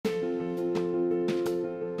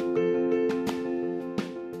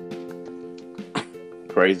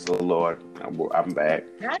Praise the Lord. I'm back.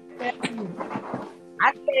 I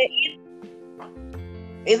said,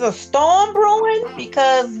 is a storm brewing?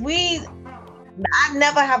 Because I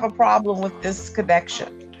never have a problem with this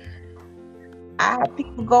connection. I have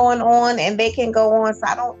people going on and they can go on, so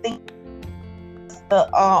I don't think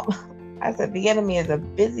I said the enemy is a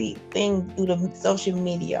busy thing due to social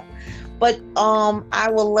media. But I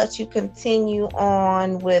will let you continue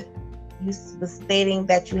on with you stating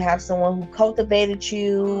that you have someone who cultivated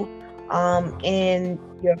you in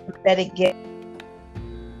your prophetic gift.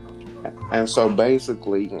 And so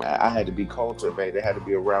basically, I had to be cultivated. I had to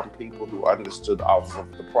be around people who understood off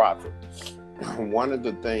of the prophet. One of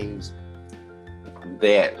the things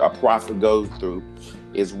that a prophet goes through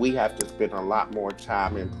is we have to spend a lot more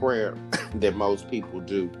time in prayer than most people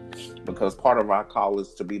do, because part of our call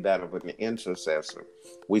is to be that of an intercessor.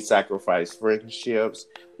 We sacrifice friendships.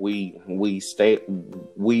 We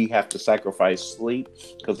have to sacrifice sleep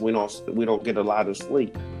because we don't get a lot of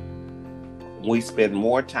sleep. We spend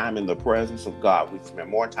more time in the presence of God. We spend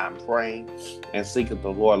more time praying and seeking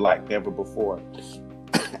the Lord like never before.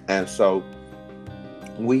 And so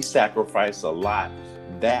we sacrifice a lot,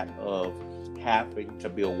 that of having to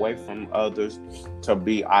be away from others, to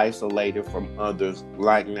be isolated from others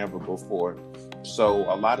like never before. So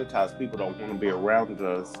a lot of times people don't want to be around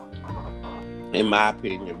us, in my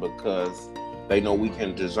opinion, because they know we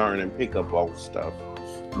can discern and pick up on stuff.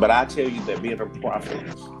 But I tell you that being a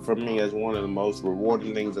prophet, for me, is one of the most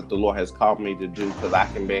rewarding things that the Lord has called me to do, because I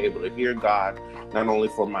can be able to hear God, not only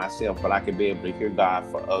for myself, but I can be able to hear God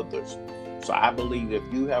for others. So I believe if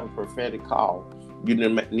you have a prophetic call, you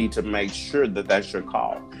need to make sure that that's your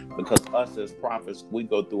call, because us as prophets, we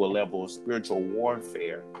go through a level of spiritual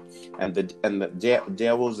warfare, and the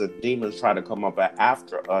devils and demons try to come up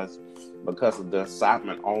after us because of the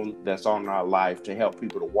assignment that's on our life to help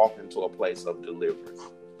people to walk into a place of deliverance.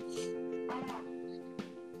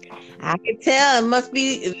 I can tell it must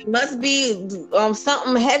be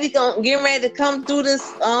something heavy getting ready to come through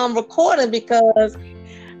this recording, because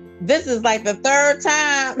this is like the third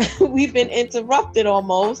time we've been interrupted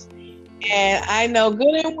almost. And I know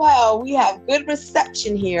good and well we have good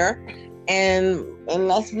reception here. And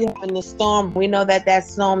unless we have the storm, we know that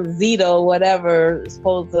storm Zeta or whatever is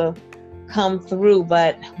supposed to come through.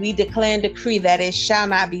 But we declare and decree that it shall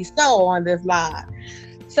not be so on this line.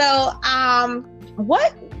 So I'm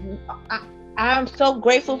so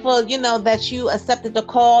grateful for, that you accepted the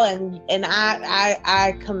call, and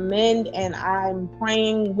I commend, and I'm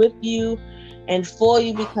praying with you and for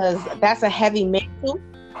you, because that's a heavy mantle.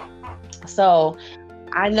 So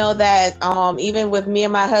I know that even with me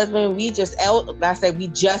and my husband, we just elders,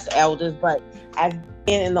 but as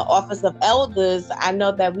being in the office of elders, I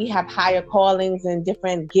know that we have higher callings and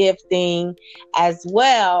different gifting as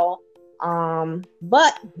well.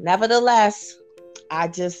 But nevertheless, I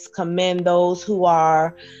just commend those who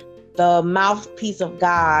are the mouthpiece of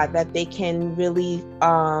God, that they can really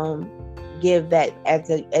give that,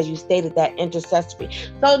 as you stated, that intercessory.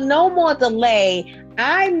 So no more delay.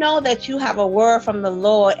 I know that you have a word from the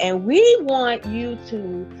Lord, and we want you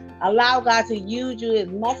to allow God to use you as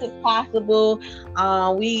much as possible.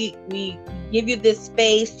 We give you this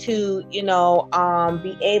space to,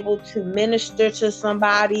 be able to minister to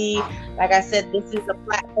somebody. Like I said, this is a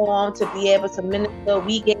platform to be able to minister.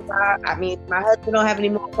 My husband don't have any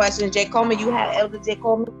more questions. Jay Coleman, you had Elder Jay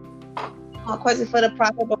Coleman. A question for the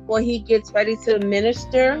prophet before he gets ready to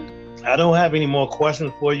minister? I don't have any more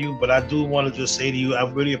questions for you, but I do want to just say to you, I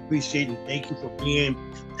really appreciate and thank you for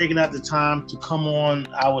taking out the time to come on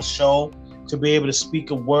our show, to be able to speak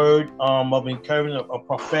a word of encouragement, a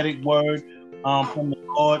prophetic word from the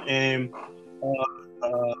Lord. And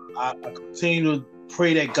I continue to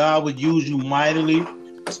pray that God would use you mightily,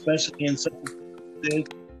 especially in such a thing.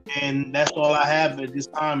 And that's all I have at this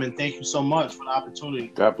time. And thank you so much for the opportunity.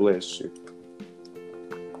 God bless you.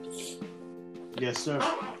 Yes, sir.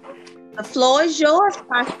 The floor is yours,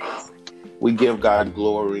 Pastor. We give God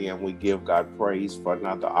glory and we give God praise for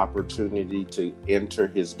another opportunity to enter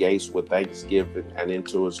his gates with thanksgiving and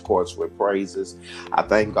into his courts with praises. I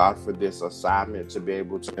thank God for this assignment to be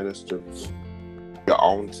able to minister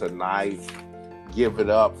on tonight. Give it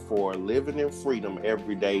up for Living in Freedom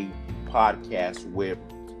Everyday podcast with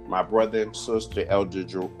my brother and sister, Elder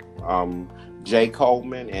Jay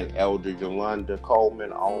Coleman and Elder Yolanda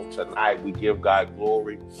Coleman on tonight. We give God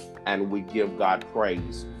glory and we give God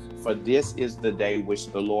praise. For this is the day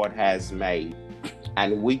which the Lord has made,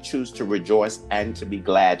 and we choose to rejoice and to be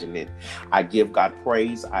glad in it. I give God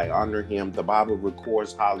praise. I honor him. The Bible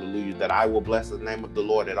records, hallelujah, that I will bless the name of the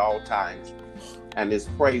Lord at all times, and his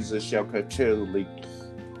praises shall continually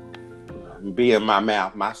be in my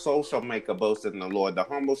mouth. My soul shall make a boast in the Lord. The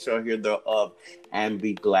humble shall hear thereof and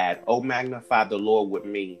be glad. Oh, magnify the Lord with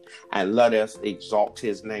me, and let us exalt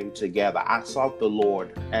his name together. I sought the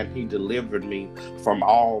Lord, and he delivered me from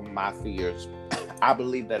all my fears. I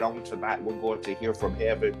believe that on tonight we're going to hear from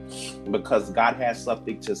heaven, because God has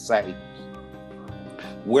something to say.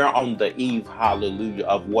 We're on the eve, hallelujah,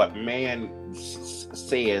 of what man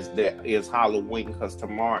says that is Halloween, because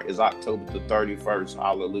tomorrow is October the 31st,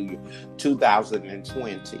 hallelujah,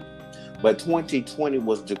 2020. But 2020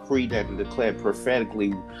 was decreed and declared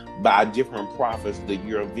prophetically by different prophets, the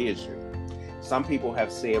year of vision. Some people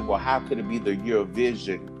have said, well, how could it be the year of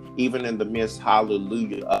vision, even in the midst,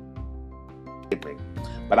 hallelujah, of pandemic?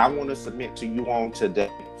 But I want to submit to you on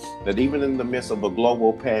today that even in the midst of a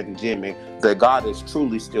global pandemic, that God is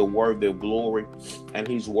truly still worthy of glory, and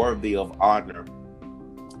he's worthy of honor.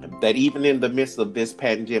 That even in the midst of this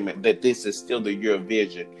pandemic, that this is still the year of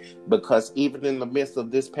vision, because even in the midst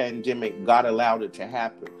of this pandemic, God allowed it to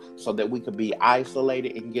happen so that we could be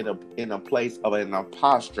isolated and get in a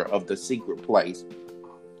posture of the secret place.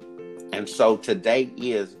 And so today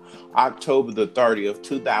is October the 30th,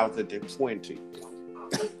 2020.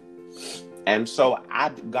 And so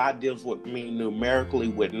God deals with me numerically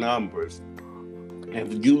with numbers.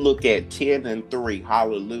 And if you look at 10 and 3,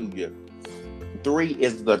 hallelujah, 3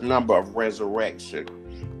 is the number of resurrection.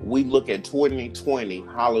 We look at 2020,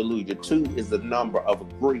 hallelujah, 2 is the number of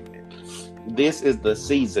agreement. This is the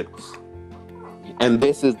season, and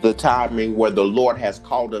this is the timing where the Lord has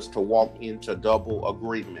called us to walk into double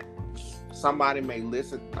agreement. Somebody may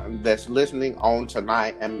listen that's listening on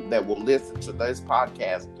tonight and that will listen to this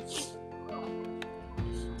podcast.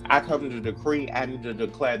 I come to decree and to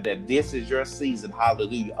declare that this is your season,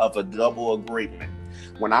 hallelujah, of a double agreement.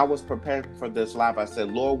 When I was preparing for this live, I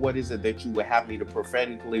said, Lord, what is it that you would have me to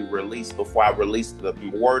prophetically release before I release the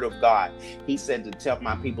word of God? He said to tell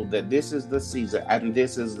my people that this is the season and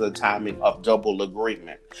this is the timing of double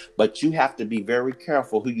agreement. But you have to be very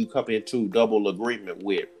careful who you come into double agreement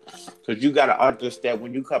with. Because you got to understand,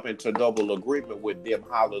 when you come into double agreement with them,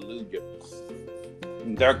 hallelujah,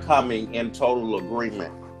 they're coming in total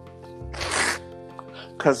agreement.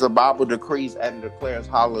 Because the Bible decrees and declares,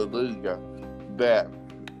 hallelujah, that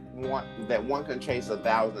one can chase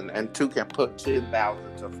 1,000 and 2 can put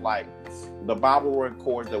 10,000 to flight. The Bible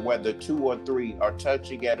records that whether 2 or 3 are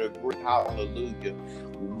touching and agree, hallelujah,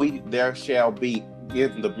 there shall be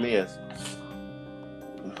in the midst.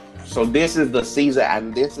 So this is the season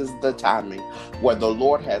and this is the timing where the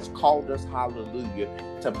Lord has called us, hallelujah,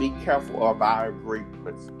 to be careful of our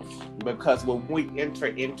agreements. Because when we enter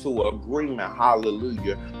into agreement,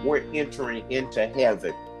 hallelujah, we're entering into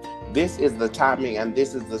heaven. This is the timing and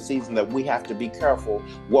this is the season that we have to be careful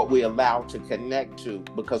what we allow to connect to.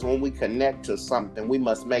 Because when we connect to something, we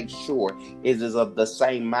must make sure it is of the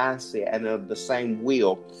same mindset and of the same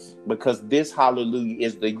will. Because this, hallelujah,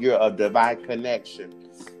 is the year of divine connection.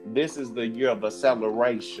 This is the year of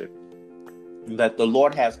acceleration. That the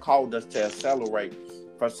Lord has called us to accelerate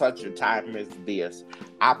for such a time as this.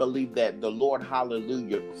 I believe that the Lord,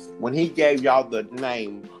 hallelujah, when he gave y'all the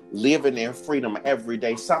name Living in Freedom Every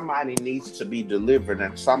Day, somebody needs to be delivered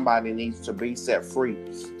and somebody needs to be set free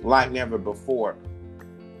like never before.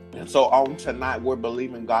 And so on tonight, we're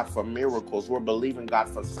believing God for miracles. We're believing God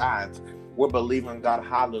for signs. We're believing God,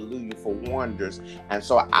 hallelujah, for wonders. And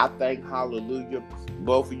so I thank, hallelujah,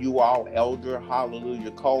 both of you all, Elder,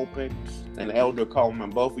 hallelujah, Coleman and Elder Coleman,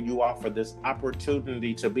 both of you all for this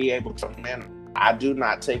opportunity to be able to minister. I do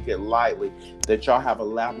not take it lightly that y'all have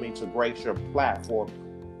allowed me to grace your platform,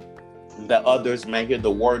 that others may hear the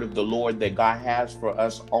word of the Lord that God has for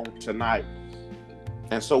us on tonight.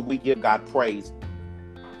 And so we give God praise.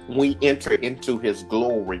 We enter into his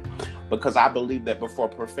glory. Because I believe that before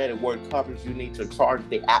prophetic word comes, you need to charge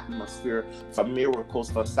the atmosphere for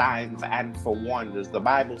miracles, for signs, and for wonders. The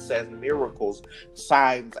Bible says miracles,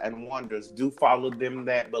 signs, and wonders do follow them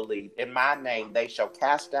that believe. In my name, they shall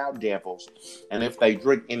cast out devils. And if they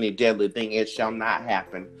drink any deadly thing, it shall not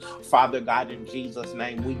happen. Father God, in Jesus'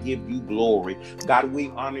 name, we give you glory. God, we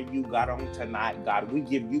honor you, God, on tonight. God, we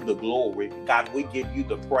give you the glory. God, we give you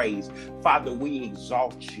the praise. Father, we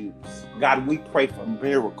exalt you. God, we pray for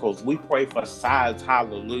miracles. We pray for signs,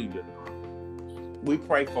 hallelujah. We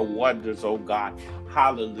pray for wonders, oh God,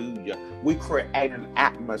 hallelujah. We create an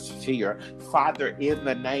atmosphere, Father, in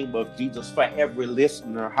the name of Jesus, for every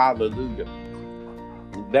listener, hallelujah,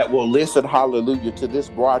 that will listen, hallelujah, to this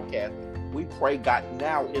broadcast. We pray, God,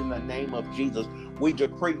 now in the name of Jesus. We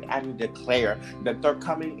decree and declare that they're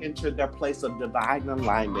coming into their place of divine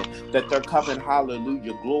alignment, that they're coming,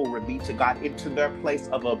 hallelujah, glory be to God, into their place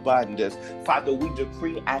of abundance. Father, we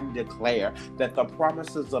decree and declare that the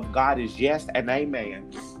promises of God is yes and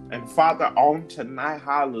amen. And Father, on tonight,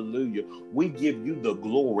 hallelujah, we give you the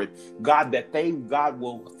glory, God, that God,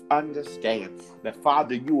 will understand that,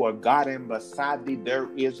 Father, you are God, and beside thee there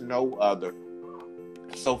is no other.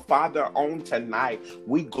 So, Father, on tonight,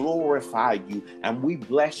 we glorify you and we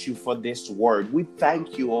bless you for this word. We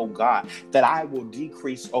thank you, oh God, that I will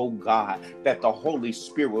decrease, oh God, that the Holy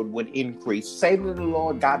Spirit would increase. Satan, the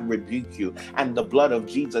Lord God, rebuke you, and the blood of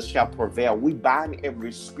Jesus shall prevail. We bind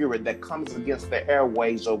every spirit that comes against the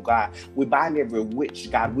airways, oh God. We bind every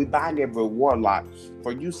witch, God. We bind every warlock.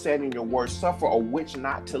 For you said in your word, suffer a witch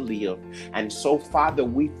not to live. And so, Father,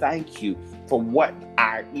 we thank you for what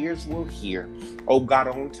our ears will hear, oh God,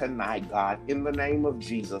 on tonight, God, in the name of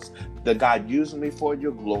Jesus. The God, use me for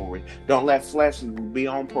your glory. Don't let flesh be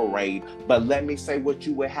on parade, but let me say what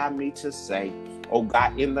you would have me to say. Oh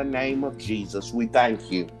God, in the name of Jesus, we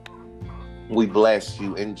thank you. We bless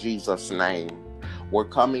you in Jesus' name. We're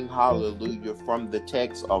coming, hallelujah, from the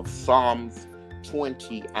text of Psalms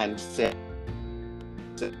 20 and 7.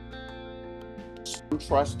 Some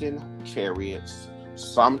trust in chariots,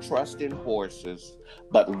 some trust in horses,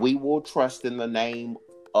 but we will trust in the name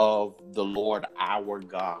of the Lord our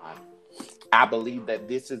God. I believe that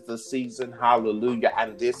this is the season, hallelujah,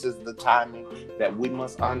 and this is the timing that we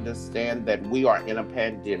must understand that we are in a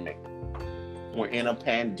pandemic. We're in a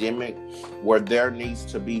pandemic where there needs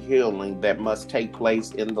to be healing that must take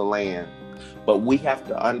place in the land. But we have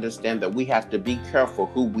to understand that we have to be careful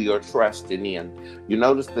who we are trusting in. You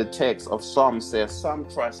notice the text of Psalm says, some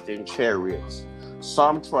trust in chariots,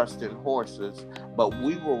 some trust in horses, but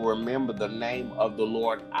we will remember the name of the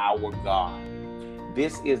Lord our God.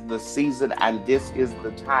 This is the season and this is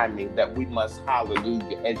the timing that we must,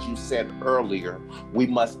 hallelujah, as you said earlier, we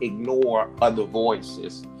must ignore other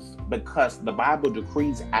voices. Because the Bible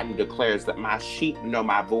decrees and declares that my sheep know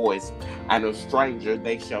my voice, and a stranger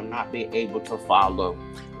they shall not be able to follow.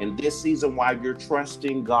 In this season, while you're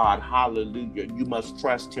trusting God, hallelujah, you must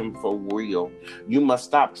trust him for real. You must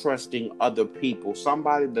stop trusting other people.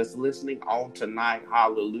 Somebody that's listening on tonight,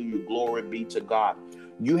 hallelujah, glory be to God.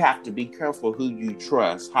 You have to be careful who you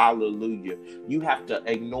trust. Hallelujah. You have to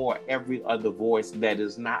ignore every other voice that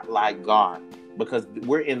is not like God. Because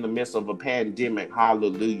we're in the midst of a pandemic,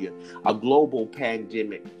 hallelujah, a global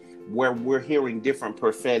pandemic where we're hearing different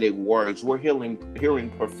prophetic words. We're hearing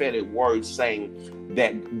prophetic words saying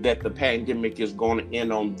that the pandemic is going to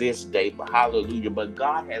end on this day, but hallelujah. But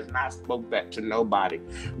God has not spoke that to nobody.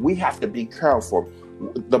 We have to be careful.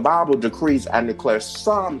 The Bible decrees and declares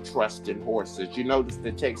some trust in horses. You notice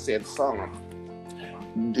the text said some.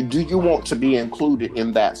 Do you want to be included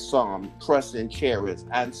in that some? Trust in chariots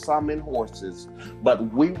and some in horses.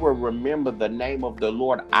 But we will remember the name of the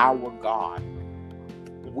Lord our God.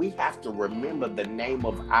 We have to remember the name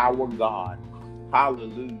of our God.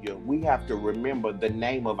 Hallelujah. We have to remember the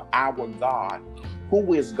name of our God.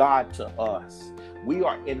 Who is God to us? We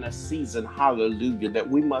are in a season, hallelujah, that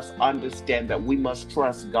we must understand that we must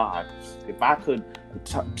trust God. If I could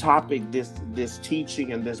topic this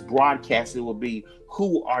teaching and this broadcast, it would be,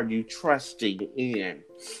 who are you trusting in?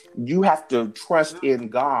 You have to trust in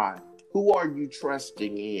God. Who are you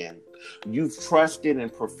trusting in? You've trusted in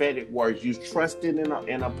prophetic words. You've trusted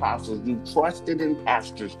in apostles. You've trusted in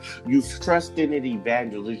pastors. You've trusted in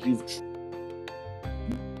evangelists.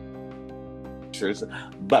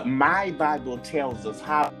 But my Bible tells us,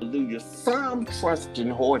 hallelujah, some trust in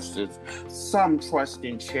horses, some trust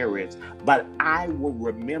in chariots, but I will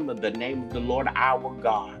remember the name of the Lord our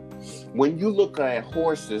God. When you look at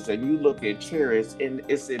horses and you look at chariots, and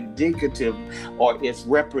it's indicative or it's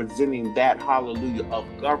representing that, hallelujah, of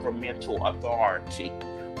governmental authority,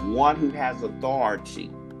 one who has authority.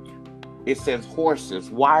 It says horses.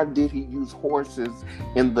 Why did he use horses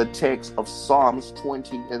in the text of Psalms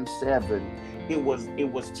 20 and 7? It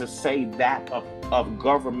was to say that of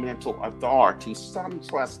governmental authority. Some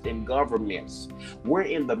trust in governments. We're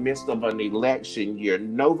in the midst of an election year.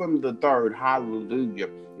 November the 3rd, hallelujah,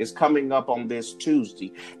 is coming up on this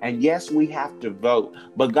Tuesday. And yes, we have to vote.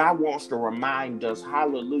 But God wants to remind us,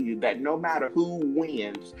 hallelujah, that no matter who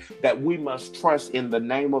wins, that we must trust in the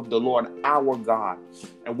name of the Lord our God.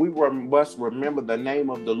 And we must remember the name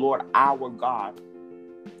of the Lord our God.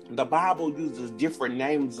 The Bible uses different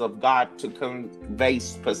names of God to convey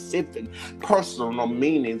specific personal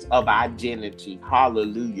meanings of identity.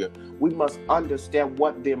 Hallelujah. We must understand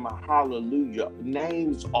what them, hallelujah,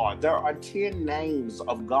 names are. There are 10 names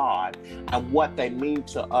of God and what they mean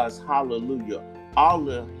to us. Hallelujah.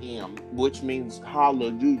 Elohim, which means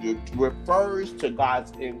hallelujah, refers to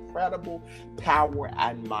God's incredible power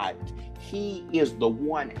and might. He is the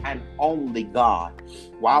one and only God.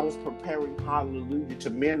 While I was preparing, hallelujah, to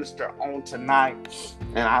minister on tonight,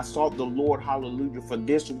 and I sought the Lord, hallelujah, for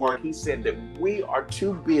this word, he said that we are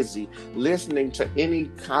too busy listening to any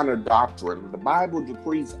kind of doctrine. The Bible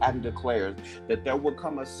decrees and declares that there will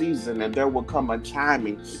come a season and there will come a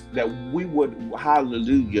timing that we would,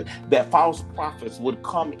 hallelujah, that false prophets would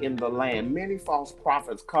come in the land. Many false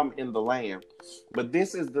prophets come in the land. But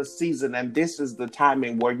this is the season and this is the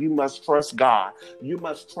timing where you must trust God. You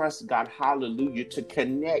must trust God, hallelujah, to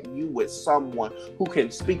connect you with someone who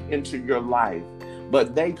can speak into your life.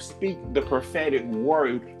 But they speak the prophetic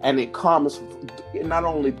word, and it comes not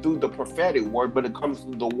only through the prophetic word, but it comes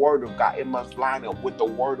through the word of God. It must line up with the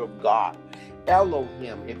word of God.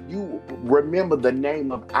 Elohim, if you remember the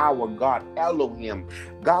name of our God, Elohim,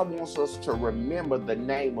 God wants us to remember the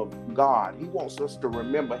name of God. He wants us to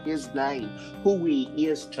remember his name, who he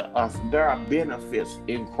is to us. There are benefits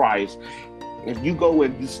in Christ. If you go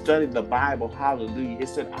and you study the Bible, hallelujah, it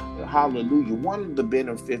said, hallelujah, one of the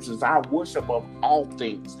benefits is I wish above all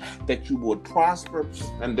things that you would prosper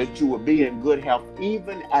and that you would be in good health,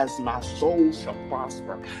 even as my soul shall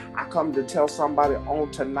prosper. I come to tell somebody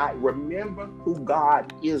on tonight, remember who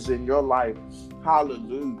God is in your life.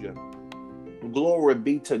 Hallelujah. Glory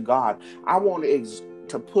be to God. I want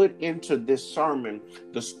to put into this sermon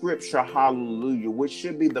the scripture, hallelujah, which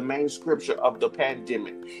should be the main scripture of the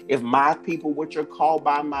pandemic. If my people, which are called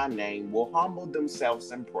by my name, will humble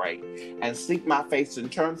themselves and pray and seek my face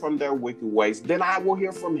and turn from their wicked ways, then I will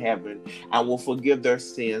hear from heaven and will forgive their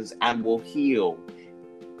sins and will heal.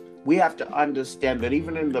 We have to understand that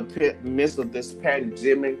even in the midst of this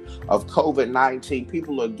pandemic of COVID-19,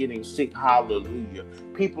 people are getting sick, hallelujah.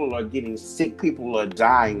 People are getting sick, people are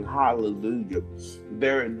dying, hallelujah.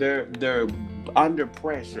 They're under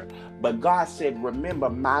pressure. But God said,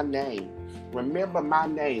 remember my name. Remember my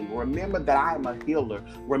name. Remember that I am a healer.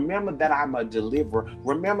 Remember that I'm a deliverer.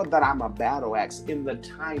 Remember that I'm a battle axe in the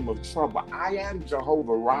time of trouble. I am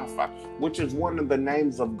Jehovah Rapha, which is one of the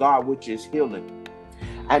names of God, which is healing.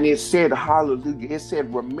 And it said, hallelujah, it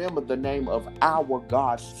said, remember the name of our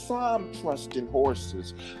God. Some trust in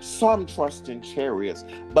horses, some trust in chariots,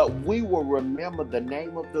 but we will remember the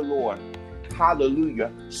name of the Lord.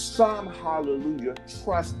 Hallelujah. Some, hallelujah,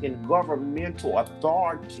 trust in governmental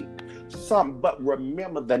authority. Some, but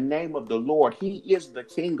remember the name of the Lord. He is the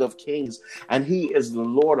King of Kings and he is the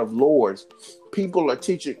Lord of Lords. People are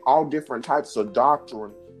teaching all different types of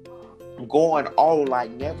doctrine, going on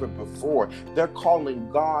like never before. They're calling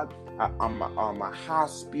God a high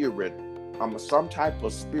spirit, some type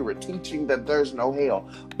of spirit, teaching that there's no hell.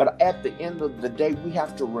 But at the end of the day, we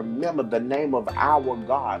have to remember the name of our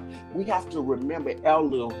God. We have to remember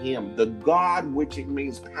Elohim, the God, which it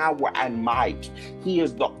means power and might. He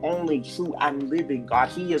is the only true and living God.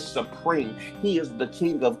 He is supreme. He is the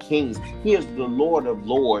King of Kings. He is the Lord of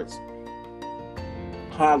Lords.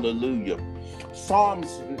 Hallelujah.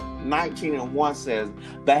 Psalms 19:1 says,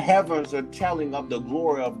 the heavens are telling of the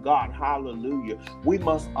glory of God. Hallelujah. We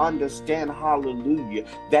must understand, hallelujah,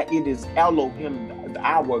 that it is Elohim,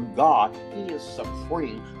 our God. He is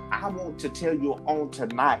supreme. I want to tell you on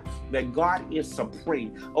tonight that God is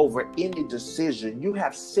supreme over any decision. You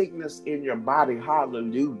have sickness in your body,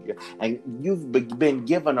 hallelujah, and you've been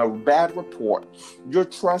given a bad report. You're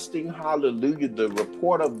trusting, hallelujah, the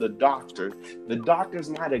report of the doctor. The doctors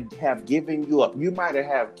might have given you up. You might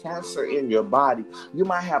have cancer in your body. You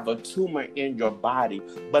might have a tumor in your body.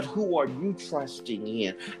 But who are you trusting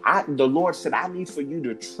in? The Lord said, I need for you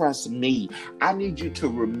to trust me. I need you to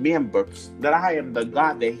remember that I am the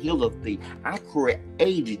God that healeth thee. I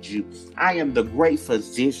created you. I am the great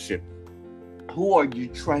physician. Who are you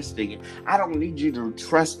trusting in? I don't need you to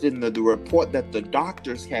trust in the report that the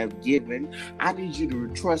doctors have given. I need you to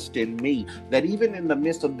trust in me. That even in the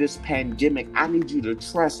midst of this pandemic, I need you to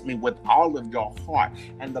trust me with all of your heart.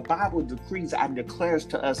 And the Bible decrees and declares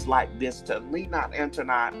to us like this, to lean not into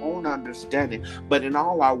our own understanding, but in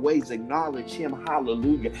all our ways acknowledge him,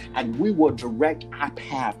 hallelujah, and we will direct our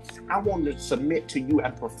path. I want to submit to you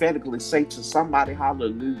and prophetically say to somebody,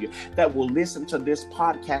 hallelujah, that will listen to this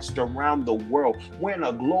podcast around the world, world. We're in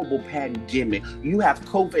a global pandemic. You have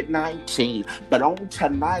COVID-19. But on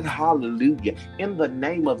tonight, hallelujah, in the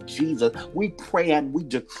name of Jesus, we pray and we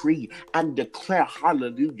decree and declare,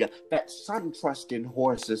 hallelujah, that some trust in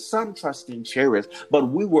horses, some trust in chariots, but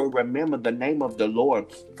we will remember the name of the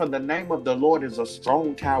Lord. For the name of the Lord is a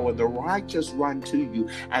strong tower. The righteous run to you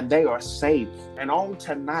and they are saved. And on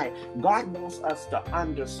tonight, God wants us to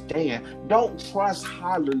understand, don't trust,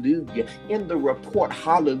 hallelujah, in the report,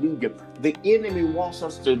 hallelujah. The enemy wants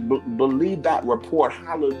us to believe that report,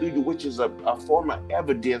 hallelujah, which is a form of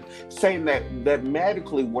evidence saying that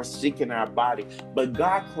medically we're sick in our body. But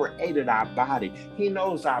God created our body. He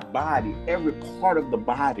knows our body, every part of the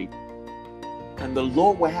body. And the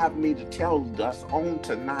Lord will have me to tell us on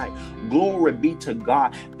tonight, glory be to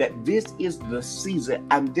God, that this is the season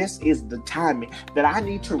and this is the timing that I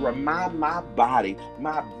need to remind my body,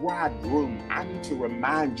 my bridegroom, I need to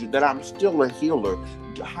remind you that I'm still a healer.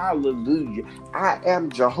 Hallelujah. I am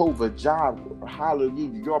Jehovah Jireh.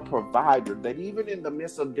 Hallelujah. Your provider. That even in the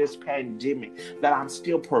midst of this pandemic, that I'm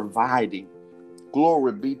still providing.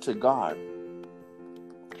 Glory be to God.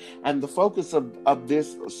 And the focus of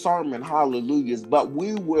this sermon, hallelujah, is, but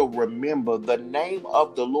we will remember the name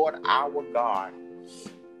of the Lord our God.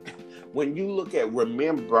 When you look at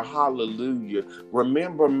remember, hallelujah,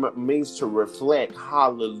 remember means to reflect,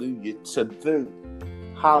 hallelujah, to think,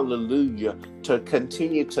 hallelujah, to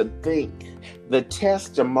continue to think. The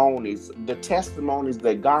testimonies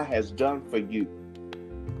that God has done for you.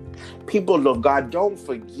 People of God, don't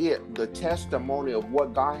forget the testimony of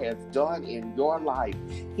what God has done in your life.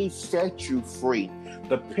 He set you free.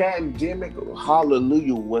 The pandemic,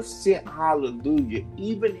 hallelujah, was sent, hallelujah,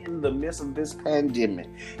 even in the midst of this pandemic.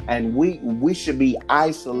 And we should be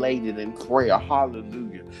isolated in prayer,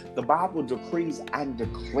 hallelujah. The Bible decrees and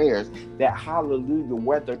declares that, hallelujah,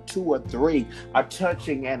 whether 2 or 3 are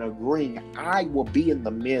touching and agreeing, I will be in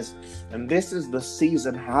the midst. And this is the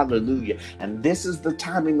season, hallelujah. And this is the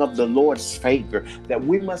timing of the Lord's favor, that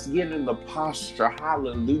we must get in the posture,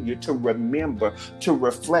 hallelujah, to remember, to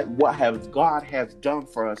reflect what God has done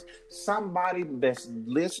for us. Somebody that's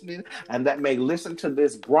listening and that may listen to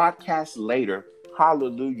this broadcast later,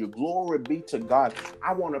 hallelujah, glory be to God.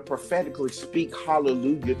 I want to prophetically speak,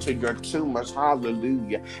 hallelujah, to your tumors,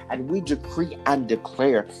 hallelujah. And we decree and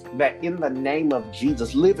declare that in the name of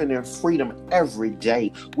Jesus, living in freedom every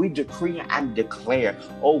day, we decree and declare,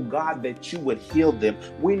 oh God, that you would heal them.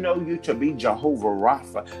 We know you to be Jehovah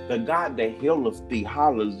Rapha, the God that healeth thee,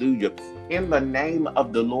 hallelujah. In the name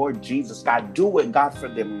of the Lord Jesus, God, do it, God, for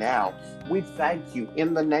them now. We thank you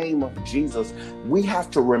in the name of Jesus. We have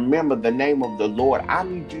to remember the name of the Lord. I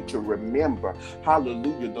need you to remember,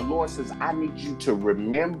 hallelujah. The Lord says, I need you to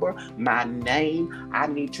remember my name. I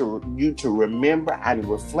need you to remember and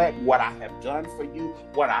reflect what I have done for you,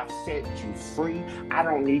 what I've set you free. I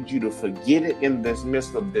don't need you to forget it in this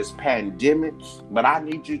midst of this pandemic, but I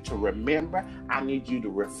need you to remember. I need you to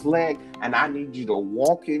reflect, and I need you to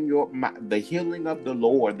walk in the healing of the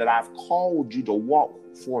Lord that I've called you to walk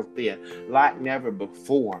forth in like never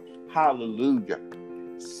before. Hallelujah.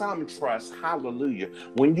 Some trust, hallelujah.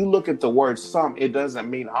 When you look at the word some, it doesn't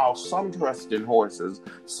mean all. Some trust in horses,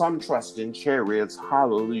 some trust in chariots,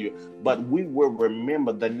 hallelujah. But we will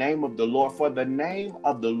remember the name of the Lord, for the name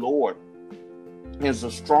of the Lord is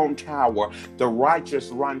a strong tower. The righteous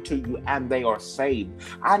run to you and they are saved.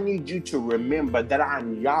 I need you to remember that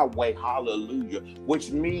I'm Yahweh, hallelujah,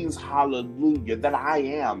 which means, hallelujah, that I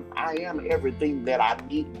am everything that I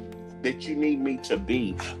need, that you need me to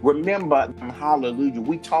be. Remember, hallelujah,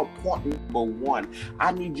 we talk point number 1.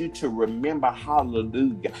 I need you to remember,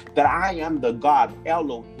 hallelujah, that I am the God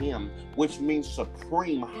Elohim, which means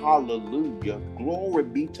supreme, hallelujah. Glory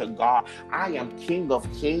be to God. I am King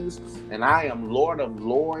of kings and I am Lord of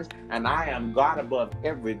lords, and I am God above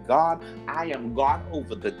every God. I am God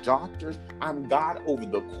over the doctors. I'm God over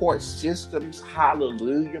the court systems,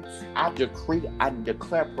 hallelujah. I decree and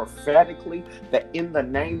declare prophetically that in the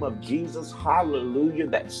name of Jesus, hallelujah,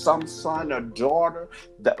 that some son or daughter,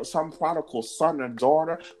 that some prodigal son or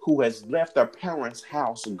daughter who has left their parents'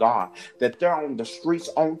 house, God, that they're on the streets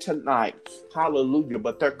on tonight, hallelujah,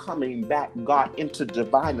 but they're coming back, God, into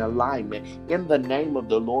divine alignment in the name of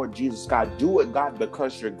the Lord Jesus. God, do it, God,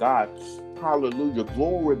 because you're God. Hallelujah.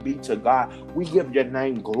 Glory be to God. We give your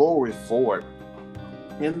name glory for it.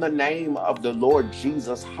 In the name of the Lord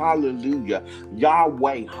Jesus, hallelujah.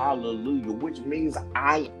 Yahweh, hallelujah, which means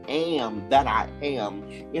I am that I am.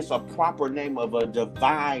 It's a proper name of a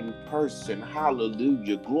divine person,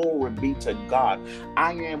 hallelujah. Glory be to God.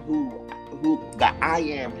 I am who who the I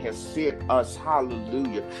am has sent us,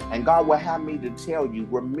 hallelujah. And God will have me to tell you,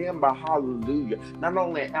 remember, hallelujah, not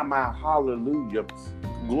only am I, hallelujah,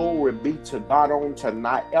 glory be to God on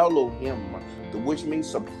tonight, Elohim, which means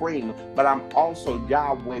supreme, but I'm also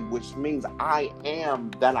Yahweh, which means I am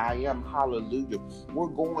that I am, hallelujah. We're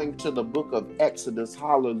going to the book of Exodus,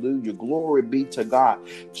 hallelujah, glory be to God,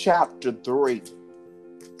 chapter 3,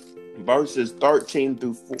 verses 13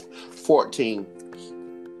 through 14.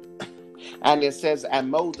 And it says, and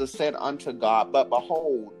Moses said unto God, but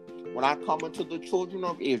behold, when I come unto the children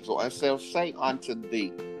of Israel, and shall say unto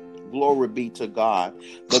thee, glory be to God,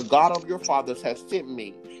 the God of your fathers has sent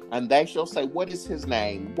me, and they shall say, what is his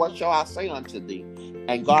name? What shall I say unto thee?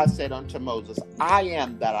 And God said unto Moses, I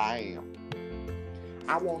am that I am.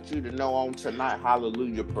 I want you to know on tonight,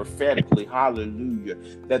 hallelujah, prophetically, hallelujah,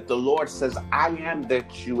 that the Lord says, I am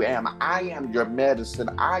that you am. I am your medicine.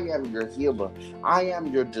 I am your healer. I am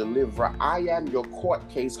your deliverer. I am your court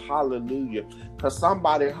case, hallelujah. Because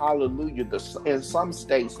somebody, hallelujah, in some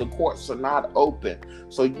states, the courts are not open.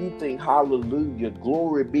 So you think, hallelujah,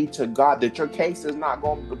 glory be to God, that your case is not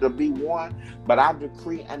going to be won. But I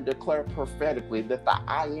decree and declare prophetically that the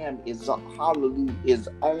I am is, hallelujah, is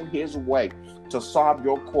on his way to solve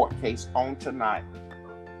your court case on tonight.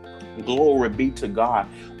 Glory be to God.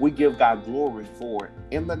 We give God glory for it.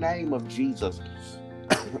 In the name of Jesus,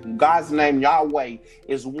 God's name, Yahweh,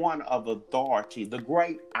 is one of authority, the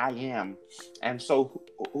great I am. And so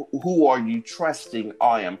who are you trusting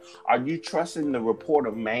I am? Are you trusting the report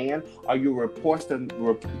of man? Are you trusting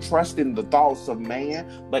the thoughts of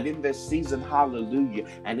man? But in this season, hallelujah,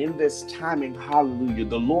 and in this timing, hallelujah,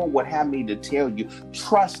 the Lord would have me to tell you,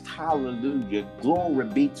 trust, hallelujah, glory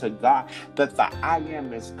be to God, that the I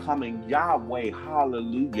am is coming. Yahweh,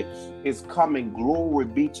 hallelujah, is coming. Glory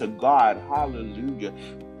be to God, hallelujah.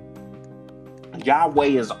 Yahweh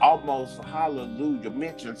is almost, hallelujah,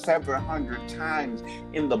 mentioned 700 times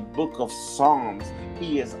in the book of Psalms.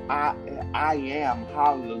 He is I am,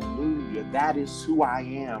 hallelujah. That is who I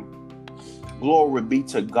am. Glory be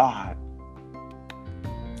to God.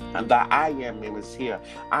 And the I am is here.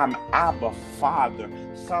 I'm Abba Father.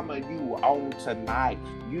 Some of you on tonight,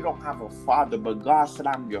 you don't have a father, but God said,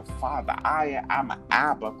 I'm your father. I'm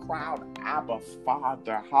Abba. Crowd Abba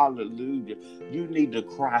Father. Hallelujah. You need to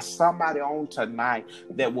cry. Somebody on tonight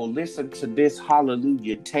that will listen to this,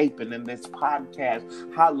 hallelujah, taping in this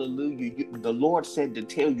podcast. Hallelujah. The Lord said to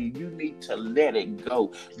tell you, you need to let it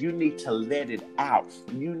go. You need to let it out.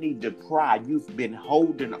 You need to cry. You've been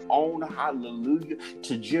holding on, hallelujah,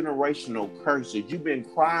 to generational curses. You've been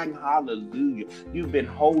crying, hallelujah. You've been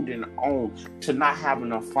holding on to not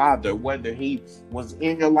having a father, whether he was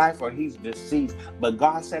in your life or he's deceased. But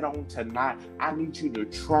God said on tonight, I need you to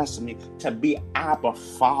trust me, to be Abba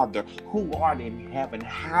Father, who art in heaven.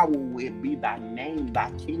 Hallowed be thy name,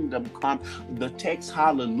 thy kingdom come. The text,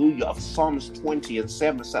 hallelujah, of Psalms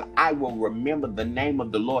 20:7 said, I will remember the name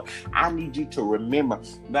of the Lord. I need you to remember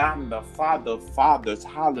that I'm the Father of fathers.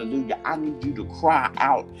 Hallelujah. I need you to cry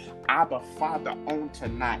out, Abba Father, on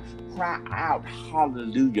tonight. Cry out,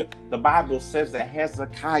 hallelujah. The Bible says that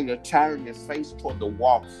Hezekiah turned his face toward the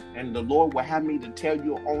wall, and the Lord will have me to tell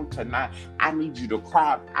you on tonight, I need you to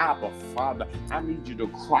cry out, Abba Father. I need you to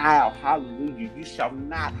cry out, hallelujah. You shall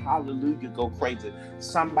not, hallelujah, go crazy.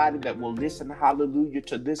 Somebody that will listen, hallelujah,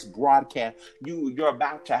 to this broadcast, you're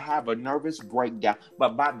about to have a nervous breakdown,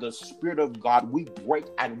 but by the Spirit of God, we break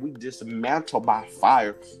and we dismantle by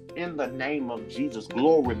fire. In the name of Jesus,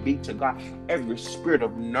 glory be to God. Every spirit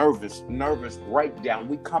of nervous breakdown,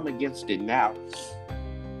 we come against it now.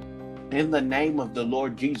 In the name of the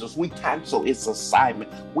Lord Jesus, we cancel its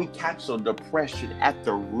assignment. We cancel depression at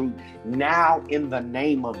the root. Now, in the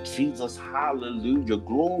name of Jesus, hallelujah,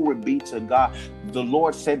 glory be to God. The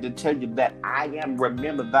Lord said to tell you that I am.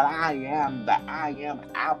 Remember that I am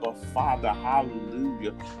Abba Father,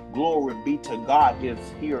 hallelujah. Glory be to God is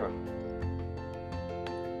here.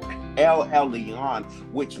 El Elyon,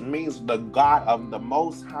 which means the God of the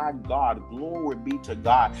Most High God. Glory be to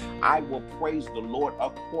God. I will praise the Lord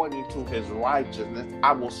according to his righteousness.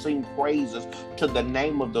 I will sing praises to the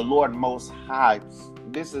name of the Lord Most High.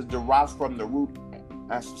 This is derived from the root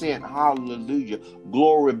ascent. Hallelujah.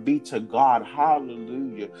 Glory be to God.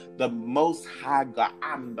 Hallelujah. The Most High God.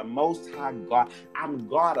 I'm the Most High God. I'm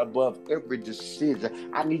God above every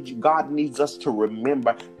decision. God needs us to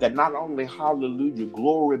remember that not only, hallelujah,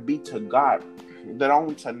 glory be to God, that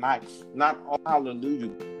on tonight, not only,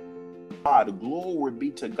 hallelujah, God, glory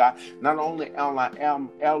be to God, not only El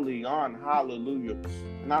Elyon, hallelujah,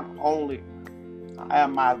 not only,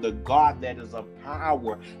 am I the God that is of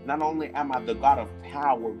power. Not only am I the God of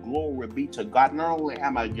power, glory be to God. Not only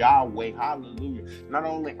am I Yahweh, hallelujah. Not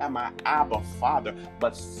only am I Abba Father,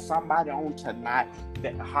 but somebody on tonight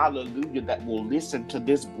that, hallelujah, that will listen to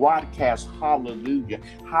this broadcast, hallelujah,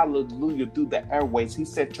 hallelujah, through the airways. He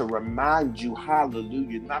said to remind you,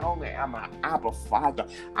 hallelujah, not only am I Abba Father,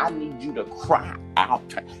 I need you to cry out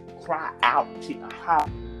to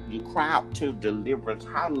hallelujah. You cry out to deliverance,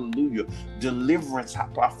 hallelujah. Deliverance,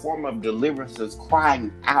 a form of deliverance is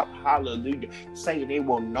crying out, hallelujah, saying they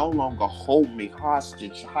will no longer hold me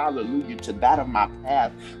hostage, hallelujah, to that of my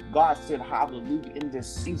path. God said, hallelujah, in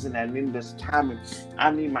this season and in this time,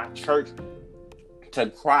 I need my church to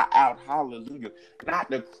cry out, hallelujah. Not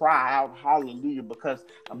to cry out, hallelujah, because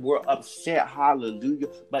we're upset, hallelujah,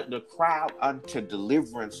 but the cry out unto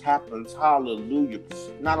deliverance happens, hallelujah.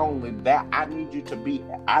 Not only that, I need you to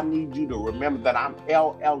remember that I'm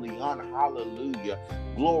El Elyon, hallelujah.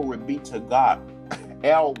 Glory be to God.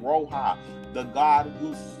 El Roha, the God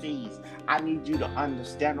who sees. I need you to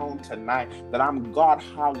understand on tonight that I'm God,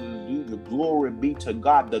 hallelujah. Glory be to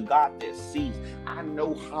God, the God that sees. I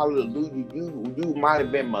know, hallelujah, you might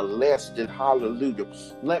have been molested, hallelujah.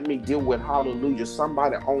 Let me deal with, hallelujah,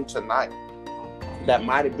 somebody on tonight that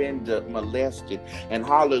might have been molested, and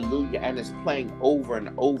hallelujah, and it's playing over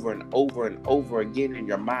and over and over and over again in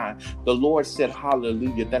your mind. The Lord said,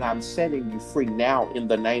 hallelujah, that I'm setting you free now in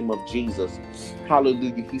the name of Jesus.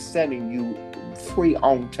 Hallelujah. He's setting you free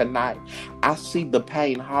on tonight. I see the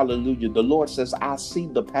pain, hallelujah. The Lord says, I see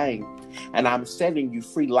the pain, and I'm setting you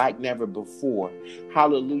free like never before.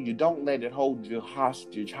 Hallelujah. Don't let it hold you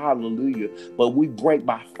hostage. Hallelujah. But we break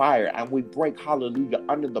by fire, and we break, hallelujah,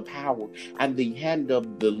 under the power and the hand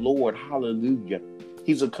of the Lord. Hallelujah.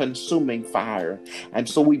 He's a consuming fire. And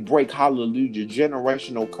so we break, hallelujah,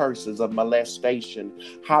 generational curses of molestation.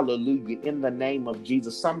 Hallelujah. In the name of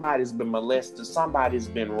Jesus. Somebody's been molested. Somebody's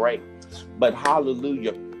been raped. But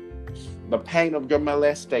hallelujah, the pain of your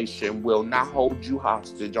molestation will not hold you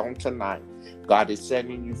hostage on tonight. God is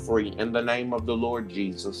setting you free in the name of the Lord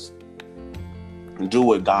Jesus.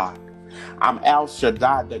 Do it, God. I'm El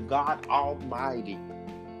Shaddai, the God Almighty.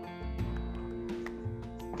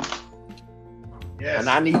 Yes. And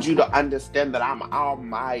I need you to understand that I'm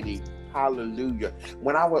Almighty. Hallelujah.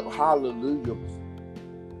 When I went, hallelujah,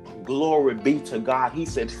 glory be to God. He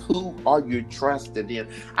said, who are you trusted in?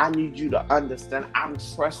 I need you to understand I'm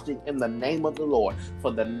trusting in the name of the Lord.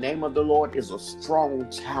 For the name of the Lord is a strong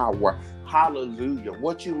tower. Hallelujah.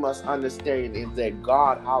 What you must understand is that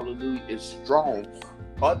God, hallelujah, is strong.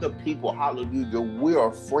 Other people, hallelujah, we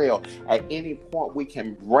are frail. At any point we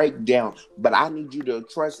can break down. But I need you to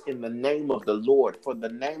trust in the name of the Lord. For the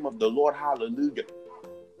name of the Lord, hallelujah,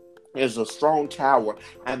 is a strong tower,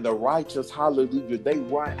 and the righteous, hallelujah, they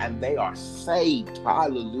run and they are saved.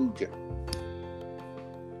 Hallelujah.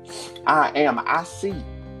 I see.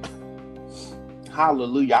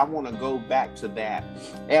 Hallelujah. I want to go back to that.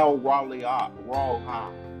 El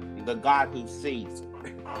Roha, the God who sees.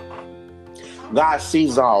 God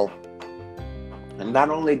sees all. And not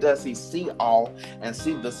only does he see all and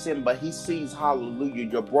see the sin, but he sees, hallelujah,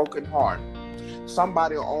 your broken heart.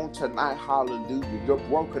 Somebody on tonight, hallelujah, you're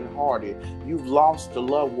brokenhearted. You've lost a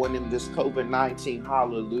loved one in this COVID-19,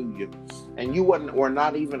 hallelujah. And you were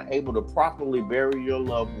not even able to properly bury your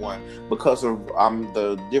loved one because of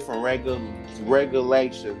the different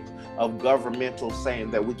regulations of governmental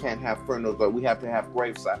saying that we can't have funerals or we have to have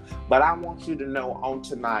graveside. But I want you to know on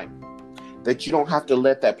tonight that you don't have to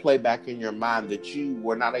let that play back in your mind that you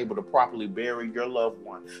were not able to properly bury your loved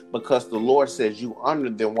one, because the Lord says you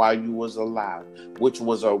honored them while you was alive, which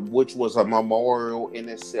was a memorial in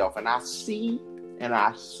itself. And I see and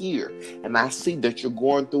I hear and I see that you're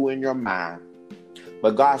going through in your mind.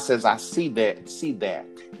 But God says, I see that.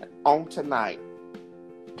 And on tonight,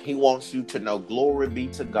 he wants you to know, glory be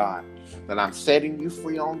to God, that I'm setting you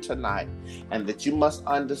free on tonight, and that you must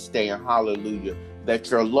understand, hallelujah,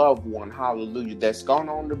 that your loved one, hallelujah, that's gone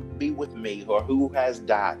on to be with me or who has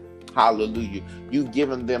died, hallelujah, you've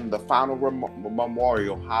given them the final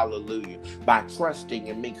memorial, hallelujah, by trusting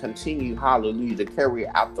in me. Continue, hallelujah, to carry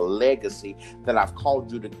out the legacy that I've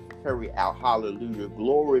called you to carry out, hallelujah.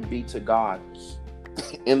 Glory be to God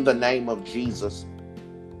in the name of Jesus.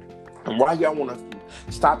 And while y'all want to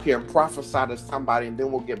stop here and prophesy to somebody, and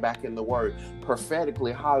then we'll get back in the word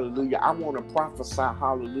prophetically, hallelujah, I want to prophesy,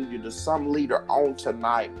 hallelujah, to some leader on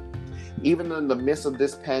tonight. Even in the midst of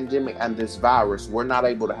this pandemic and this virus, we're not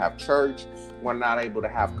able to have church, we're not able to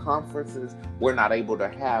have conferences, we're not able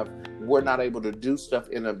to do stuff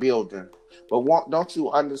in a building. But don't you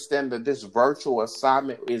understand that this virtual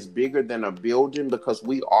assignment is bigger than a building, because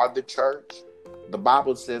we are the church? The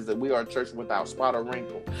Bible says that we are a church without spot or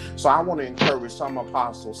wrinkle. So I want to encourage some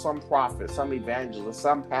apostles, some prophets, some evangelists,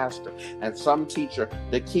 some pastor, and some teacher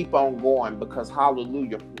to keep on going, because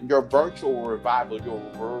hallelujah, your virtual revival, your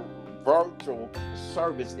virtual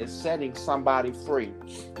service is setting somebody free.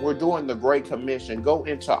 We're doing the Great Commission. Go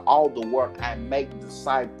into all the work and make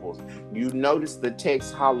disciples. You notice the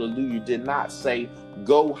text, hallelujah, did not say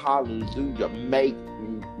go, hallelujah, make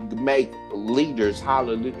leaders,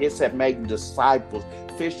 hallelujah. It said make disciples,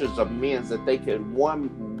 fishers of men, that they can one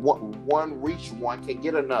reach one can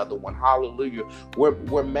get another one. Hallelujah.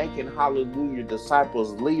 We're making, hallelujah,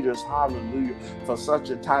 disciples, leaders, hallelujah, for such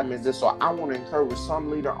a time as this. So I want to encourage some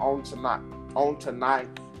leader on tonight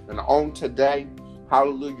and on today.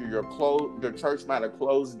 Hallelujah. Your church might have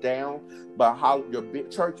closed down, but your big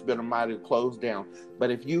church might have closed down. But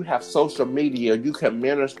if you have social media, you can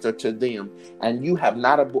minister to them, and you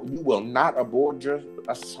will not abort your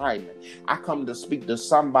assignment. I come to speak to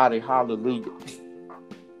somebody, hallelujah,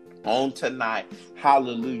 on tonight.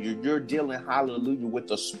 Hallelujah. You're dealing, hallelujah, with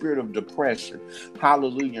the spirit of depression.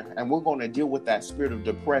 Hallelujah. And we're going to deal with that spirit of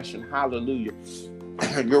depression. Hallelujah.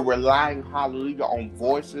 You're relying, hallelujah, on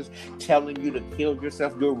voices telling you to kill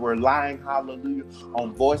yourself. You're relying, hallelujah,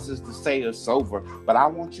 on voices to say it's over. But I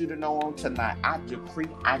want you to know on tonight, I decree,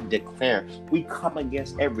 I declare, we come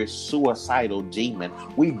against every suicidal demon.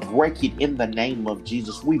 We break it in the name of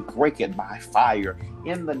Jesus. We break it by fire.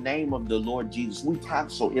 In the name of the Lord Jesus, we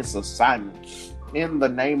cancel its assignment. In the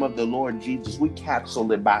name of the Lord Jesus, we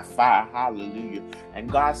cancel it by fire. Hallelujah.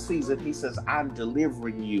 And God sees it. He says, I'm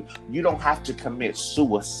delivering you. You don't have to commit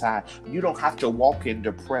suicide. You don't have to walk in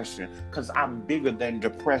depression, because I'm bigger than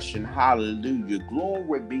depression. Hallelujah.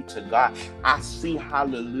 Glory be to God. I see,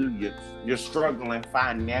 hallelujah, you're struggling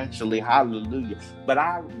financially. Hallelujah. But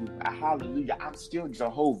hallelujah, I'm still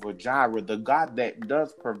Jehovah Jireh, the God that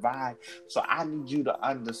does provide. So I need you to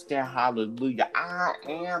understand, hallelujah, I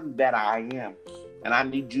am that I am. And I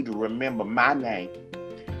need you to remember my name.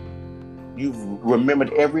 You've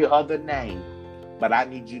remembered every other name, but I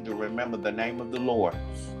need you to remember the name of the Lord.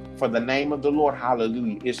 For the name of the Lord,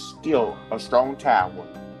 hallelujah, is still a strong tower,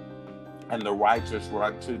 and the righteous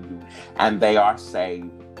run to you, and they are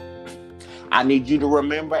saved. I need you to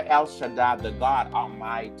remember El Shaddai, the God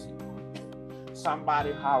Almighty.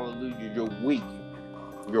 Somebody, hallelujah, you're weak.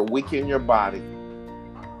 You're weak in your body.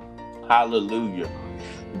 Hallelujah.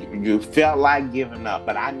 You felt like giving up,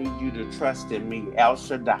 but I need you to trust in me, El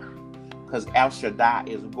Shaddai, because El Shaddai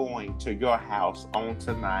is going to your house on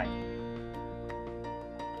tonight.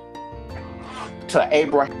 To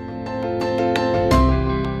Abraham.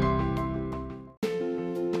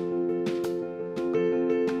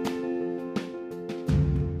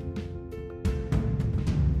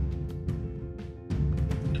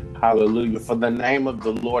 Hallelujah. For the name of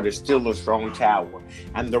the Lord is still a strong tower,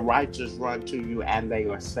 and the righteous run to you and they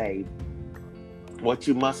are saved. What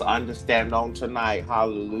you must understand on tonight,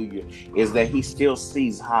 hallelujah, is that he still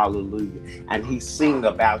sees, hallelujah, and he's seeing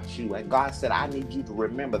about you. And God said, I need you to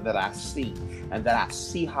remember that I see, and that I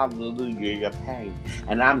see, hallelujah, your pain,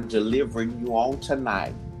 and I'm delivering you on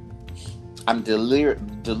tonight. I'm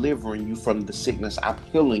delivering you from the sickness. I'm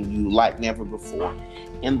healing you like never before.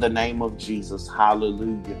 In the name of Jesus,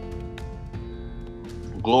 hallelujah.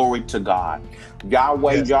 Glory to God.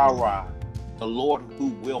 Yahweh, Yahweh, the Lord who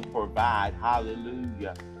will provide,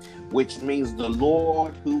 hallelujah, which means the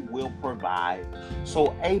Lord who will provide.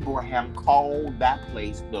 So Abraham called that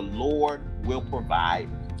place the Lord will provide.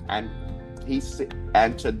 And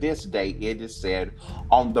to this day it is said,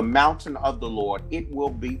 on the mountain of the Lord it will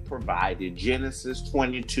be provided. Genesis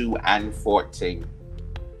 22:14.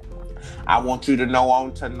 I want you to know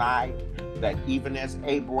on tonight that even as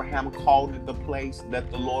Abraham called it the place that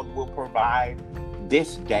the Lord will provide,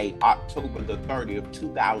 this day, October the 30th,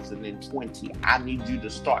 2020, I need you to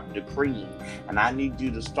start decreeing, and I need you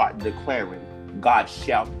to start declaring, God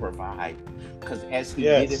shall provide. Because as he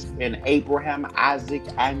did it in Abraham, Isaac,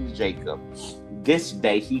 and Jacob, this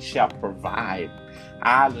day he shall provide.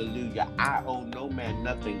 Hallelujah. I owe no man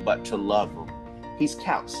nothing but to love him. He's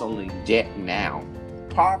counseling debt now.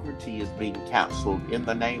 Poverty is being counseled in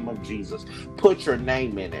the name of Jesus. Put your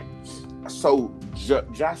name in it. So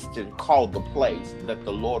Justin called the place that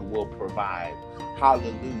the Lord will provide.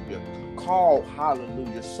 Hallelujah. Call,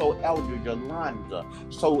 hallelujah. So Elder Yolanda,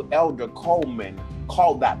 so Elder Coleman,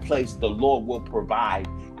 call that place the Lord will provide.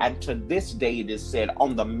 And to this day it is said,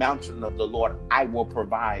 on the mountain of the Lord I will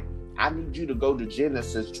provide. I need you to go to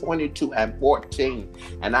Genesis 22:14,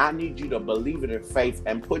 and I need you to believe it in faith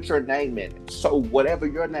and put your name in it. So whatever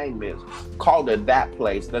your name is, call it that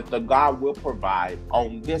place that the God will provide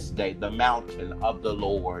on this day, the mountain of the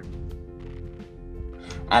Lord.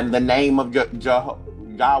 And the name of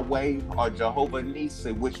Yahweh or Jehovah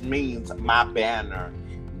Nissi, which means my banner.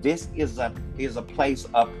 This is a place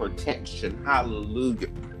of protection. Hallelujah.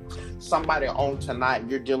 Somebody on tonight,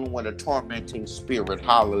 you're dealing with a tormenting spirit.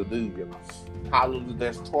 Hallelujah. Hallelujah.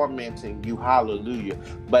 That's tormenting you. Hallelujah.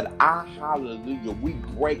 But hallelujah, we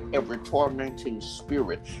break every tormenting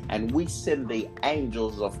spirit and we send the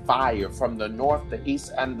angels of fire from the north, the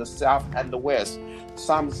east, and the south, and the west.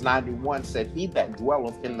 Psalms 91 said, he that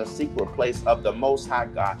dwelleth in the secret place of the Most High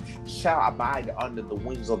God shall abide under the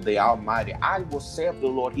wings of the Almighty. I will say of the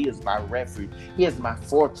Lord, he is my refuge. He is my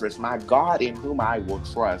fortress, my God in whom I will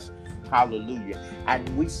trust. Hallelujah.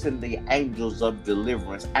 And we send the angels of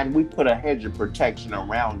deliverance and we put a hedge of protection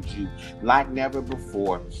around you like never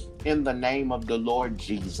before. In the name of the Lord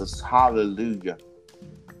Jesus. Hallelujah.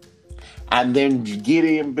 And then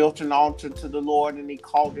Gideon built an altar to the Lord and he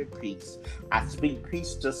called it peace. I speak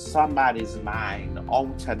peace to somebody's mind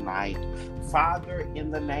on tonight. Father, in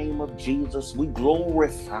the name of Jesus, we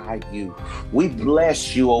glorify you. We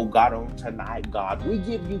bless you, oh God, on tonight, God. We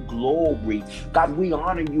give you glory. God, we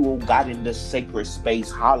honor you, oh God, in this sacred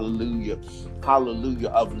space. Hallelujah. Hallelujah,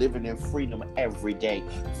 of living in freedom every day.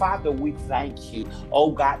 Father, we thank you,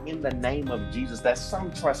 oh God, in the name of Jesus, that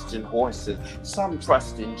some trust in horses, some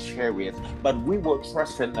trust in chariots, but we will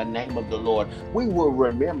trust in the name of the Lord. We will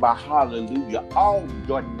remember, hallelujah, all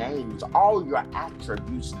your names, all your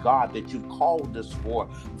attributes, God, that you called us for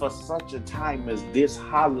such a time as this.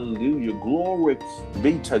 Hallelujah. Glory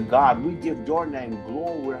be to God. We give your name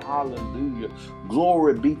glory. Hallelujah.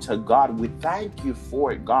 Glory be to God. We thank you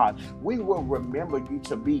for it, God. We will remember you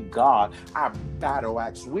to be God, our battle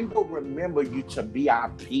axe. We will remember you to be our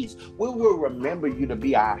peace. We will remember you to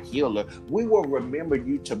be our healer. We will remember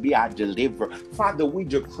you to be our deliverer. Father, we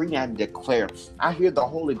decree and declare. I hear the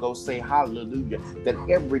Holy Ghost say, hallelujah, that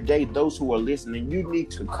every day those who are listening, you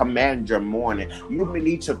need to command your morning. You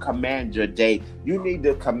need to command your day. You need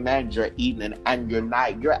to command your evening and your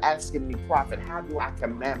night. You're asking me, prophet, how do I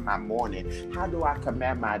command my morning? How do I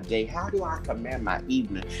command my day? How do I command my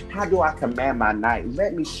evening? How do I command my night?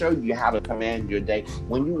 Let me show you how to command your day.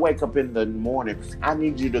 When you wake up in the morning, I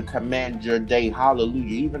need you to command your day.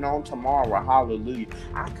 Hallelujah. Even on tomorrow, hallelujah.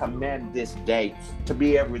 I command this day to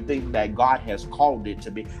be everything that God has called it to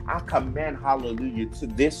be. I command, hallelujah, to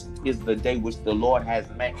this is the day which the Lord has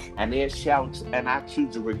made, and I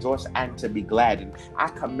choose to rejoice and to be glad. And I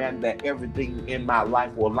command that everything in my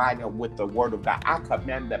life will line up with the word of God. I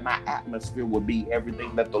command that my atmosphere will be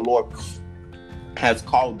everything that the Lord has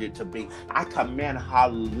called it to be. I command,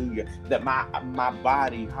 hallelujah, that my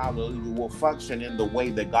body, hallelujah, will function in the way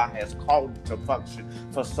that God has called it to function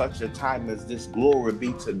for such a time as this. Glory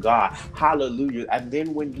be to God. Hallelujah. And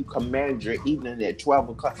then when you command your evening at 12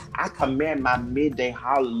 o'clock, I command my midday,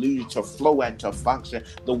 hallelujah, to flow and to function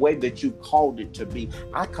the way that you called it to be.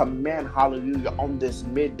 I command, hallelujah, on this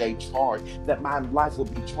midday charge that my life will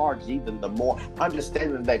be charged even the more,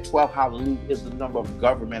 understanding that 12, hallelujah, is the number of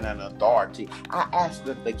government and authority. I ask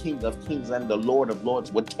that the King of Kings and the Lord of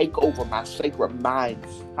Lords would take over my sacred mind,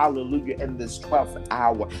 hallelujah, in this 12th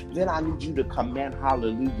hour. Then I need you to command,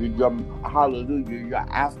 hallelujah, your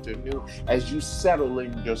afternoon as you settle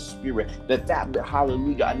in your spirit, that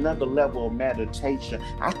hallelujah, another level of meditation.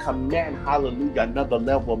 I command, hallelujah, another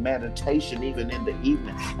level of meditation even in the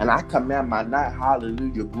evening. And I command my night,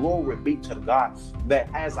 hallelujah, glory be to God, that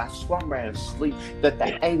as I slumber and sleep, that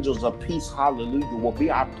the angels of peace, hallelujah, will be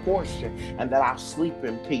our portion, and that I sleep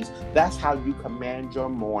in peace. That's how you command your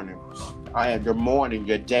morning. Your morning,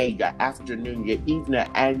 your day, your afternoon, your evening,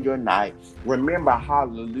 and your night. Remember,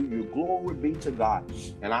 hallelujah, glory be to God.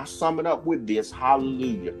 And I sum it up with this,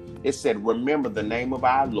 hallelujah. It said, remember the name of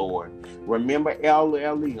our Lord. Remember El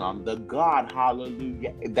Elyon, the God,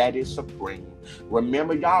 hallelujah, that is supreme.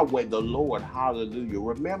 Remember Yahweh, the Lord, hallelujah.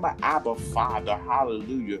 Remember Abba, Father,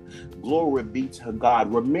 hallelujah. Glory be to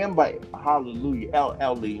God. Remember, hallelujah, El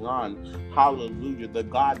Elyon, hallelujah, the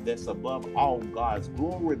God that's above all gods.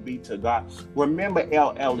 Glory be to God. Remember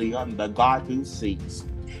El Elyon, the God who sees.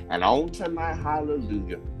 And on tonight,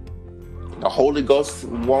 hallelujah, the Holy Ghost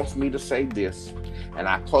wants me to say this. And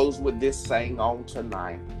I close with this saying on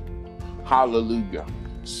tonight. Hallelujah.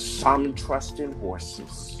 Some trust in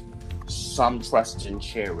horses. Some trust in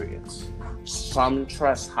chariots. Some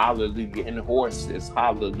trust, hallelujah, in horses.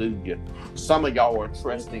 Hallelujah. Some of y'all are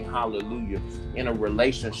trusting, hallelujah, in a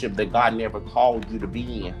relationship that God never called you to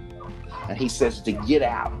be in. And he says to get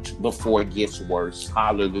out before it gets worse.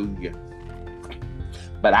 Hallelujah.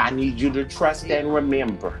 But I need you to trust and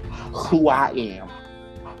remember who I am.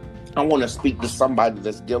 I want to speak to somebody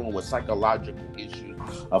that's dealing with psychological issues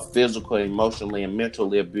of physical, emotionally, and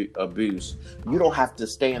mentally abuse. You don't have to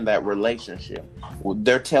stay in that relationship.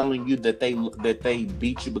 They're telling you that they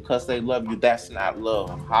beat you because they love you. That's not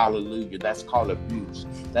love. Hallelujah. That's called abuse.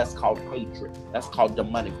 That's called hatred. That's called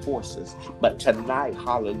demonic forces. But tonight,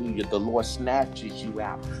 hallelujah, the Lord snatches you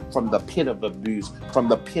out from the pit of abuse, from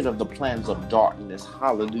the pit of the plans of darkness.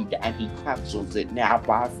 Hallelujah. And he cancels it now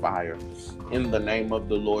by fire in the name of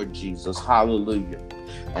the Lord Jesus. Hallelujah.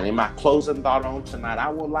 And in my closing thought on tonight, I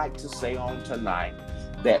would like to say on tonight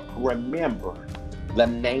that remember the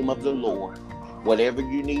name of the Lord. Whatever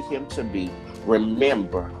you need him to be,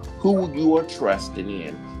 remember who you are trusting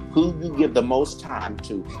in. Who you give the most time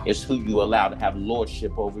to is who you allow to have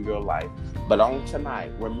lordship over your life. But on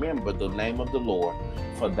tonight, remember the name of the Lord,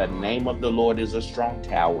 for the name of the Lord is a strong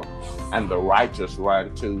tower, and the righteous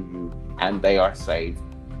run to you, and they are saved.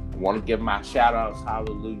 I want to give my shout outs,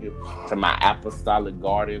 hallelujah, to my apostolic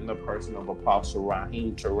guardian, the person of Apostle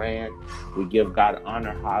Raheem Turan. We give God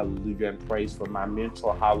honor, hallelujah, and praise for my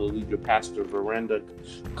mentor, hallelujah, Pastor Verenda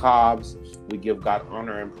Cobbs. We give God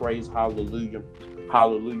honor and praise, hallelujah.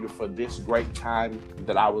 Hallelujah, for this great time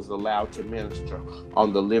that I was allowed to minister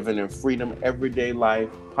on the Living in Freedom Everyday Life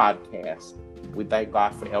podcast. We thank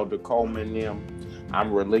God for Elder Coleman and them.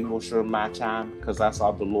 I'm relinquishing my time because that's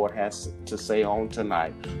all the Lord has to say on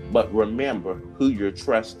tonight. But remember who you're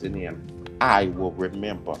trusting in. I will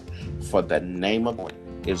remember, for the name of the Lord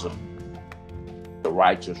is the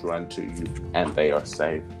righteous run to you, and they are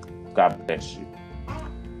saved. God bless you.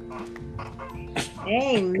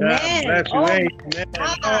 Amen. God bless you. Oh, Amen.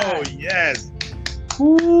 Oh, yes.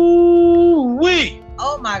 Ooh-wee.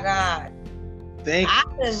 Oh my God. Thank I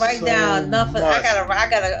didn't write down enough. I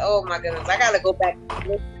gotta. Oh my goodness. I gotta go back.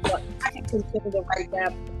 I can continue to write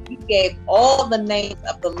down. You gave all the names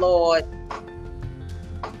of the Lord.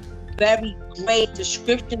 Very great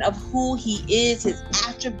description of who he is, his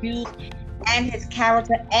attributes, and his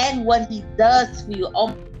character, and what he does for you.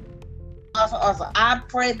 Oh, also, I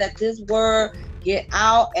pray that this word get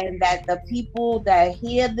out, and that the people that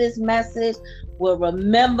hear this message will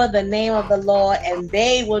remember the name of the Lord, and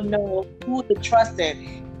they will know who to trust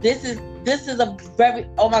in. This is a very,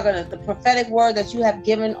 oh my goodness, the prophetic word that you have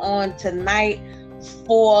given on tonight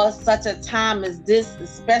for such a time as this,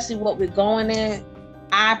 especially what we're going in.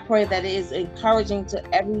 I pray that it is encouraging to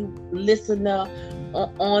every listener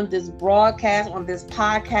on this broadcast, on this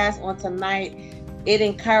podcast on tonight. It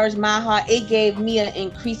encouraged my heart. It gave me an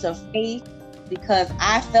increase of faith, because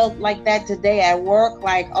I felt like that today at work.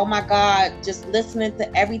 Like, oh my God, just listening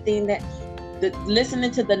to everything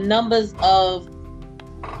listening to the numbers of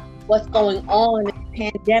what's going on in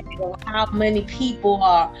the pandemic, or how many people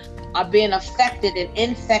are being affected and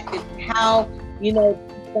infected, how, it's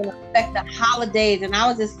going to affect the holidays. And I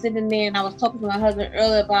was just sitting there, and I was talking to my husband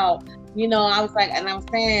earlier about, I was like, and I was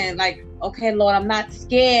saying, like, okay, Lord, I'm not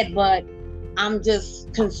scared, but I'm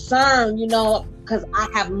just concerned, because I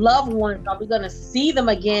have loved ones. Are we going to see them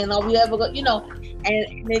again? Are we ever going,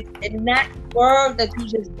 and that word that you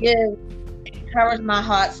just give encouraged my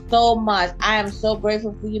heart so much. I am so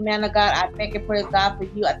grateful for you, man of God. I thank and praise God for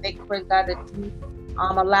you. I thank and praise God that you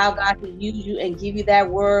allow God to use you and give you that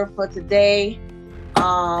word for today.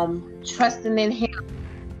 Trusting in him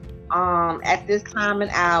at this time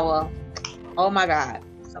and hour. Oh my God.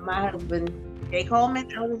 So my husband, Jay Coleman,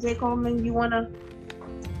 Elder Jay Coleman, you want to?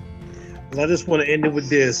 I just want to end it with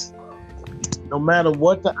this. No matter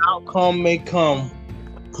what the outcome may come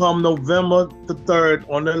November the 3rd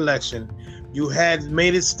on the election, you had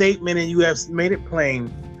made a statement and you have made it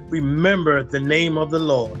plain. Remember the name of the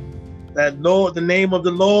Lord. That Lord, the name of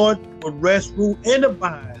the Lord will rest, rule, and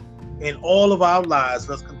abide in all of our lives.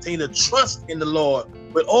 Let's continue to trust in the Lord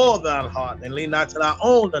with all thine heart and lean not to our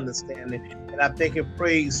own understanding. And I thank and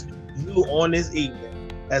praise you on this evening.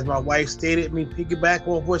 As my wife stated, me piggyback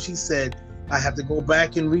on what she said, I have to go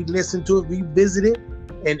back and re-listen to it, revisit it,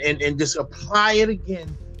 and just apply it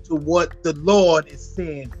again to what the Lord is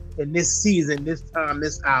saying in this season, this time,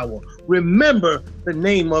 this hour. Remember the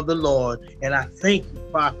name of the Lord. And I thank you,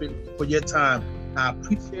 Prophet, for your time. I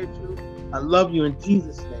appreciate you. I love you in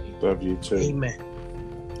Jesus' name. Love you too. Amen.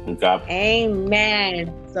 God.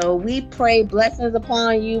 Amen. So we pray blessings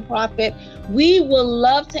upon you, Prophet. We would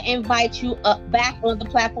love to invite you back on the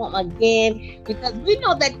platform again, because we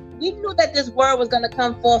knew that this word was going to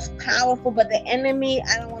come forth powerful, but the enemy,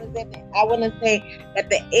 I want to say that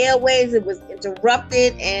the airways, it was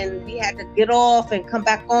interrupted and we had to get off and come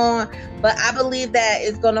back on. But I believe that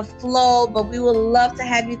it's going to flow, but we would love to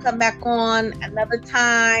have you come back on another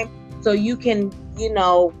time so you can,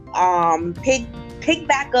 pick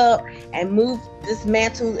back up and move this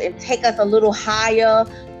mantle and take us a little higher.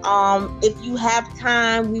 If you have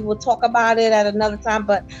time, we will talk about it at another time.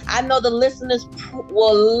 But I know the listeners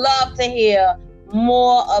will love to hear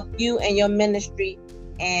more of you and your ministry.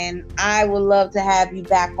 And I would love to have you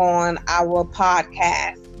back on our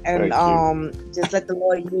podcast and just let the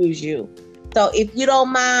Lord use you. So if you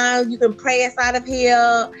don't mind, you can pray us out of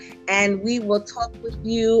here and we will talk with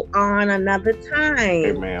you on another time.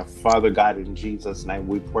 Amen. Father God, in Jesus' name,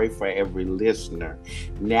 we pray for every listener.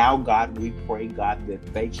 Now, God, we pray, God, that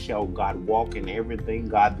they shall, God, walk in everything,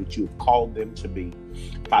 God, that you've called them to be.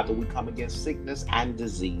 Father, we come against sickness and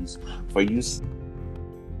disease. For you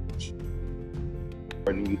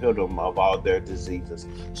and you heal them of all their diseases.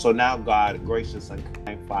 So now, God, gracious and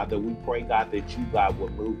kind Father, we pray, God, that you, God, will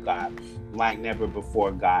move, God, like never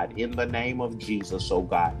before, God, in the name of Jesus, oh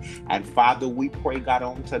God. And Father, we pray, God,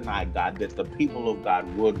 on tonight, God, that the people of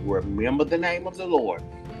God would remember the name of the Lord,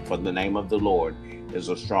 for the name of the Lord is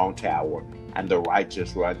a strong tower, and the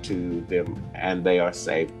righteous run to them, and they are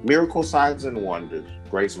saved. Miracle signs and wonders,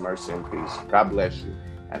 grace, mercy, and peace. God bless you,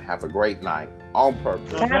 and have a great night on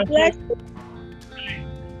purpose. God bless you.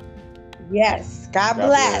 Yes, God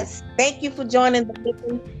bless. Thank you for joining the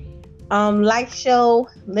Living Life Show,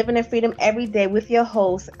 Living in Freedom Every Day with your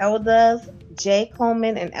hosts, Elders J.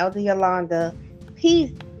 Coleman and Elder Yolanda.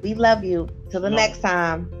 Peace. We love you. Till the next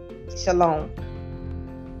time. Shalom.